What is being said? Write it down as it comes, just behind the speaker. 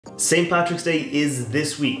St. Patrick's Day is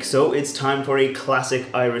this week, so it's time for a classic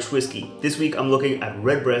Irish whiskey. This week I'm looking at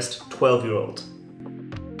Redbreast 12-year-old.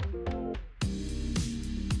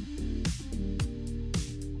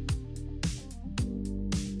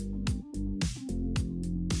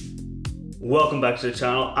 Welcome back to the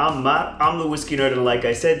channel. I'm Matt, I'm the whiskey nerd, and like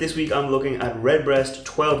I said, this week I'm looking at Redbreast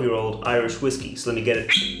 12-year-old Irish whiskey. So let me get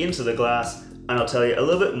it into the glass and I'll tell you a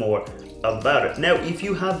little bit more about it. Now, if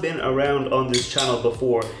you have been around on this channel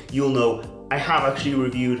before, you'll know I have actually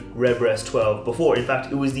reviewed Redbreast 12 before. In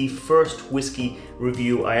fact, it was the first whiskey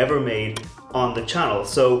review I ever made on the channel.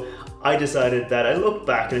 So I decided that I looked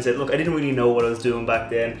back and I said, look, I didn't really know what I was doing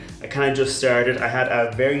back then. I kind of just started. I had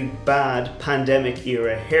a very bad pandemic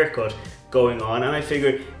era haircut going on, and I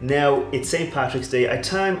figured now it's St. Patrick's Day, a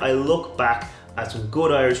time I look back at some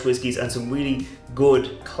good Irish whiskies and some really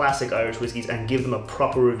good classic Irish whiskies and give them a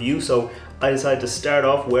proper review. So I decided to start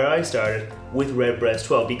off where I started with Redbreast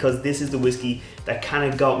 12, because this is the whiskey that kind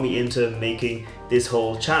of got me into making this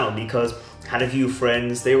whole channel, because I had a few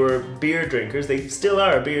friends, they were beer drinkers, they still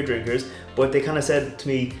are beer drinkers, but they kind of said to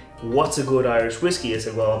me, what's a good Irish whiskey? I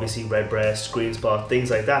said, well, obviously Redbreast, Green Spot, things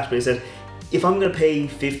like that. But they said, if I'm gonna pay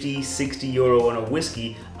 50, 60 euro on a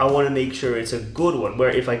whiskey, I wanna make sure it's a good one, where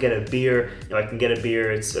if I get a beer, you know, I can get a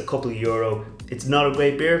beer, it's a couple of euro, it's not a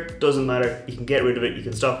great beer, doesn't matter, you can get rid of it, you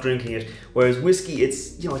can stop drinking it. Whereas whiskey,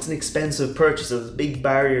 it's, you know, it's an expensive purchase, it's a big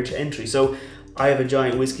barrier to entry. So I have a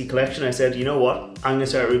giant whiskey collection. I said, you know what, I'm gonna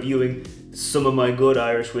start reviewing some of my good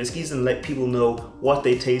Irish whiskies and let people know what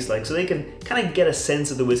they taste like, so they can kind of get a sense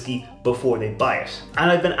of the whiskey before they buy it. And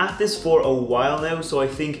I've been at this for a while now, so I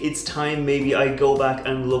think it's time maybe I go back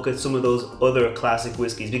and look at some of those other classic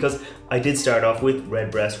whiskies, because I did start off with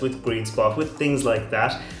Redbreast, with Green Spot, with things like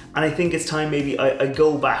that. And I think it's time maybe I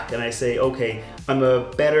go back and I say, okay, I'm a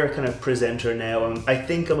better kind of presenter now, and I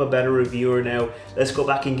think I'm a better reviewer now. Let's go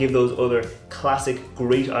back and give those other classic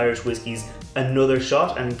great Irish whiskies another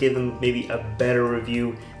shot and give them maybe a better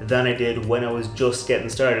review than I did when I was just getting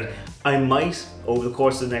started. I might, over the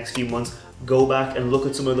course of the next few months, go back and look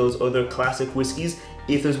at some of those other classic whiskies.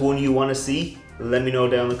 If there's one you want to see, let me know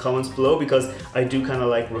down in the comments below, because I do kind of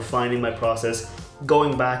like refining my process.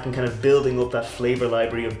 Going back and kind of building up that flavor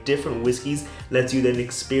library of different whiskies lets you then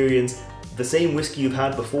experience the same whiskey you've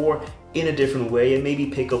had before in a different way and maybe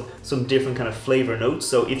pick up some different kind of flavor notes.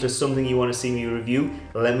 So if there's something you want to see me review,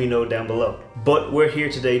 let me know down below. But we're here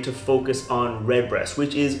today to focus on Redbreast,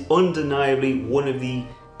 which is undeniably one of the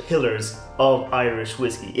pillars of Irish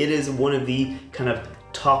whiskey. It is one of the kind of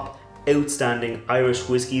top outstanding Irish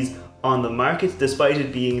whiskies on the market, despite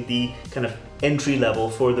it being the kind of entry level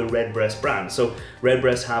for the Redbreast brand. So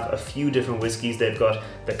Redbreast have a few different whiskies. They've got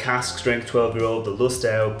the cask strength 12-year-old, the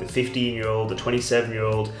Lustow, the 15-year-old, the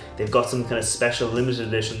 27-year-old. They've got some kind of special limited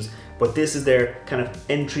editions, but this is their kind of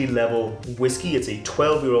entry level whiskey. It's a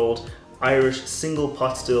 12-year-old Irish single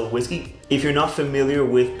pot still whiskey. If you're not familiar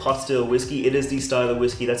with pot still whiskey, it is the style of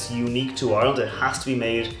whiskey that's unique to Ireland. It has to be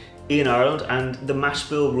made in Ireland, and the mash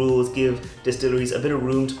bill rules give distilleries a bit of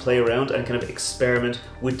room to play around and kind of experiment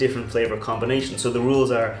with different flavor combinations. So the rules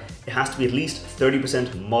are, it has to be at least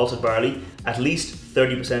 30% malted barley, at least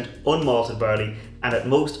 30% unmalted barley, and at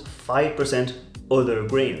most 5% other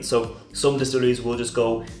grains. So some distilleries will just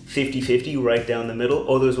go 50-50 right down the middle,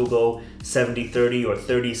 others will go 70-30 or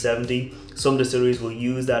 30-70. Some distilleries will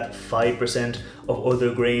use that 5% of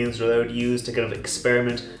other grains they're allowed to use to kind of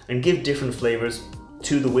experiment and give different flavors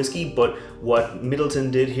to the whiskey. But what Middleton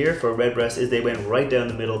did here for Redbreast is they went right down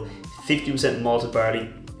the middle, 50% malted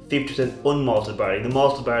barley, 50% unmalted barley. The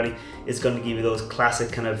malted barley is going to give you those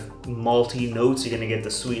classic kind of malty notes. You're going to get the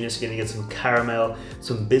sweetness, you're going to get some caramel,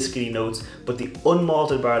 some biscuity notes, but the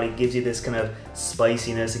unmalted barley gives you this kind of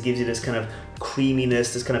spiciness, it gives you this kind of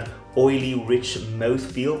creaminess, this kind of oily, rich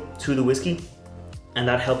mouthfeel to the whiskey. And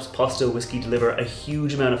that helps pot still whiskey deliver a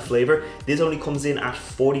huge amount of flavor. This only comes in at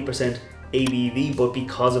 40% ABV, but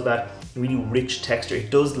because of that really rich texture, it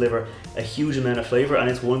does deliver a huge amount of flavor, and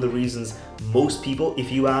it's one of the reasons most people, if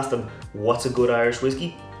you ask them what's a good Irish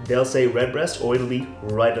whiskey, they'll say Redbreast, or it'll be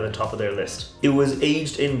right at the top of their list. It was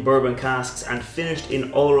aged in bourbon casks and finished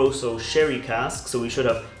in Oloroso sherry casks, so we should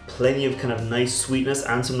have plenty of kind of nice sweetness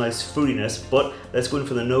and some nice fruitiness. But let's go in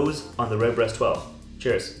for the nose on the Redbreast 12.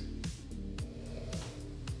 Cheers.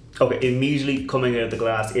 Okay, immediately coming out of the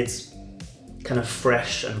glass, it's kind of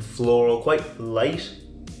fresh and floral, quite light,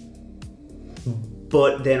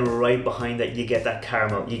 but then right behind that you get that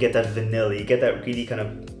caramel, you get that vanilla, you get that really kind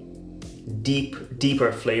of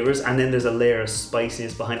deeper flavors, and then there's a layer of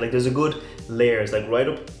spiciness behind. Like there's a good layers, like right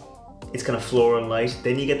up it's kind of floral and light,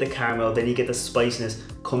 then you get the caramel, then you get the spiciness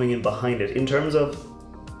coming in behind it. In terms of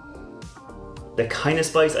The kind of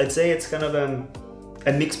spice, I'd say it's kind of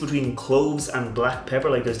a mix between cloves and black pepper.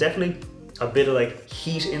 Like there's definitely a bit of like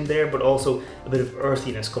heat in there, but also a bit of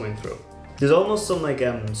earthiness coming through. There's almost some like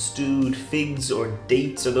stewed figs or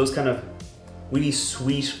dates or those kind of really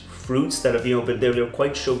sweet fruits that have, you know, but they're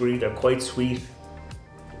quite sugary, they're quite sweet,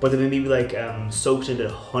 but they've been maybe like soaked into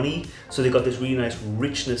honey, so they've got this really nice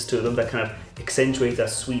richness to them that kind of accentuates that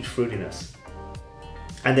sweet fruitiness.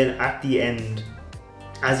 And then at the end,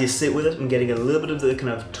 as you sit with it, I'm getting a little bit of the kind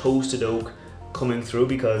of toasted oak coming through,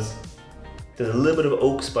 because there's a little bit of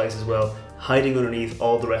oak spice as well hiding underneath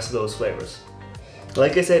all the rest of those flavors.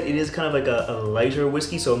 Like I said, it is kind of like a lighter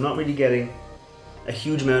whiskey, so I'm not really getting a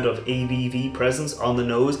huge amount of ABV presence on the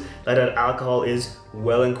nose. That alcohol is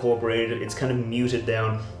well incorporated, it's kind of muted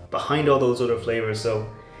down behind all those other flavors, so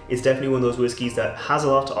it's definitely one of those whiskeys that has a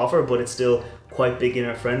lot to offer, but it's still quite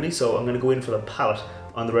beginner friendly. So I'm going to go in for the palate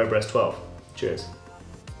on the Redbreast 12. Cheers.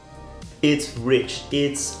 It's rich,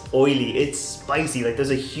 it's oily, it's spicy. Like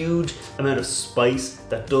there's a huge amount of spice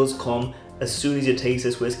that does come as soon as you taste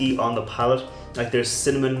this whiskey on the palate. Like there's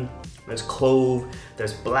cinnamon, there's clove,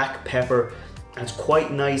 there's black pepper, and it's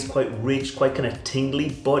quite nice, quite rich, quite kind of tingly,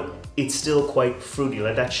 but it's still quite fruity.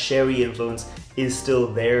 Like that sherry influence is still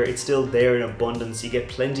there. It's still there in abundance. You get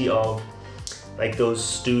plenty of like those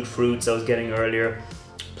stewed fruits I was getting earlier.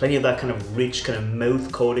 Plenty of that kind of rich, kind of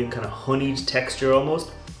mouth coating, kind of honeyed texture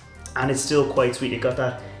almost. And it's still quite sweet. You got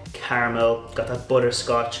that caramel, got that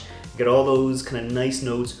butterscotch, you get all those kind of nice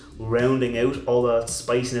notes rounding out all that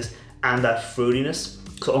spiciness and that fruitiness.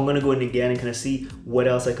 So I'm gonna go in again and kind of see what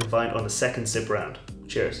else I can find on the second sip round.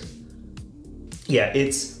 Cheers. Yeah,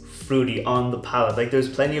 it's fruity on the palate. Like there's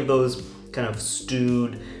plenty of those kind of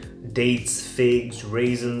stewed dates, figs,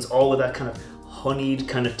 raisins, all with that kind of honeyed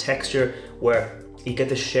kind of texture where you get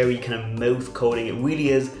the sherry kind of mouth coating. It really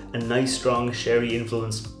is a nice strong sherry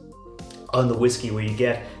influence on the whiskey where you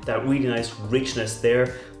get that really nice richness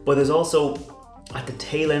there. But there's also, at the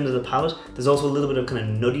tail end of the palate, there's also a little bit of kind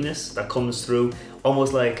of nuttiness that comes through,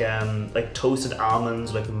 almost like toasted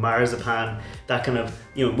almonds, like marzipan, that kind of,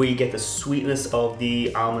 you know, where you get the sweetness of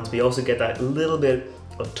the almonds, but you also get that little bit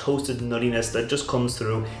of toasted nuttiness that just comes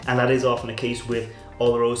through. And that is often the case with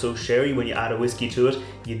Oloroso sherry. When you add a whiskey to it,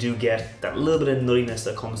 you do get that little bit of nuttiness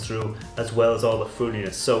that comes through, as well as all the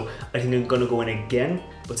fruitiness. So I think I'm gonna go in again,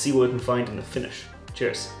 but see what we can find in the finish.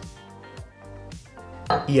 Cheers.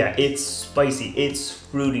 Yeah, it's spicy, it's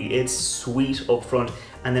fruity, it's sweet up front,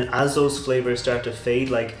 and then as those flavors start to fade,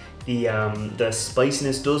 like the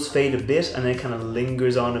spiciness does fade a bit and then kind of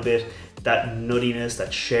lingers on a bit. That nuttiness,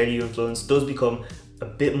 that sherry influence does become a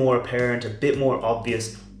bit more apparent, a bit more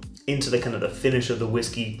obvious into the kind of the finish of the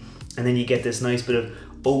whiskey, and then you get this nice bit of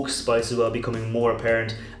oak spice as well becoming more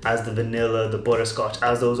apparent as the vanilla, the butterscotch,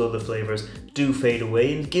 as those other flavors do fade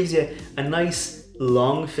away, and it gives you a nice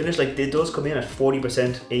long finish. Like it does come in at 40%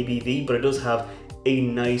 ABV, but it does have a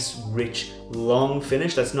nice rich long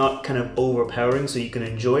finish that's not kind of overpowering, so you can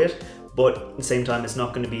enjoy it, but at the same time it's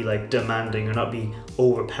not going to be like demanding or not be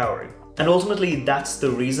overpowering. And ultimately that's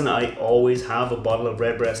the reason I always have a bottle of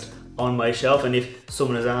Redbreast on my shelf. And if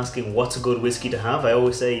someone is asking what's a good whiskey to have, I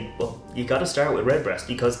always say, well, you got to start with Redbreast,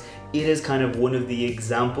 because it is kind of one of the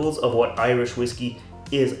examples of what Irish whiskey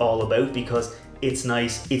is all about, because it's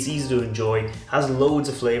nice, it's easy to enjoy, has loads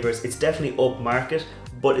of flavors, it's definitely upmarket,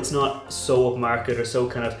 but it's not so upmarket or so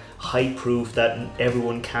kind of high proof that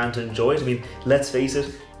everyone can't enjoy it. I mean, let's face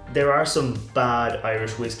it, there are some bad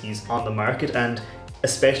Irish whiskies on the market, and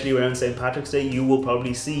especially around St. Patrick's Day, you will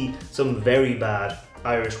probably see some very bad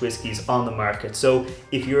Irish whiskies on the market. So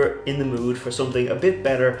if you're in the mood for something a bit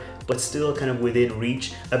better, but still kind of within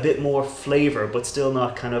reach, a bit more flavor, but still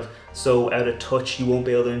not kind of so out of touch you won't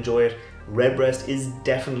be able to enjoy it, Redbreast is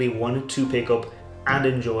definitely one to pick up and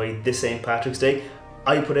enjoy this St. Patrick's Day.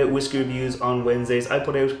 I put out whiskey reviews on Wednesdays, I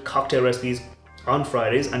put out cocktail recipes on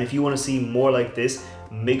Fridays, and if you want to see more like this,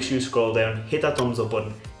 make sure you scroll down, hit that thumbs up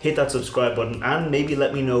button, hit that subscribe button, and maybe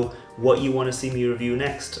let me know what you want to see me review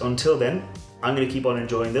next. Until then, I'm going to keep on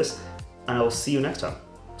enjoying this, and I will see you next time.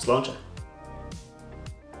 Sláinte.